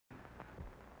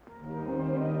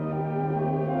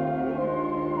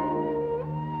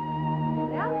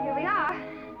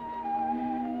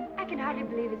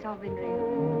it's all been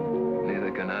real. Neither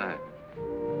can I.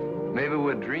 Maybe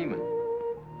we're dreaming.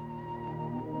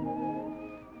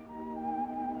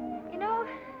 You know,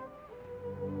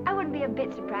 I wouldn't be a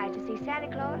bit surprised to see Santa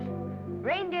Claus,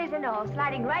 reindeers and all,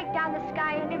 sliding right down the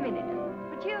sky in a minute.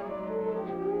 Would you?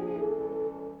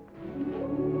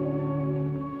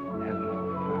 Hello,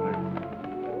 fella.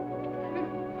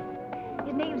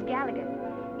 His name's Gallagher.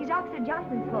 He's Officer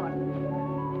Johnson's force.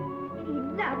 He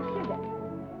loves sugar.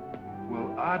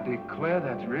 Well, I declare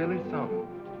that's really something.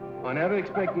 I never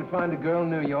expected to find a girl in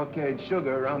New York carried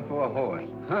sugar around for a horse.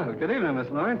 Oh, good evening, Miss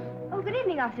Lawrence. Oh, good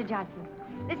evening, Officer Johnson.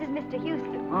 This is Mr.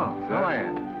 Houston. Oh, So I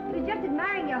am. He was just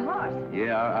admiring your horse.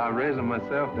 Yeah, I raised him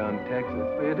myself down in Texas.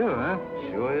 What do you do, huh?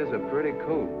 Sure is a pretty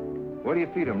coat. What do you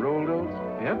feed him, rolled oats?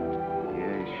 Yep.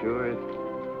 Yeah, he sure is.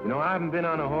 You know, I haven't been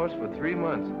on a horse for 3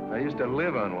 months. I used to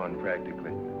live on one,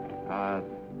 practically.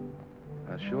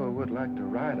 I sure would like to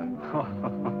ride him.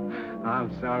 I'm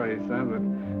sorry, son,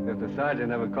 but if the sergeant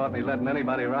ever caught me letting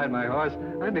anybody ride my horse,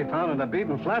 I'd be pounding a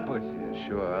beaten flatbush. Yeah,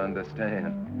 sure, I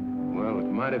understand. Well, it's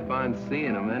mighty fine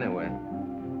seeing him anyway.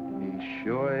 He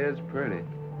sure is pretty.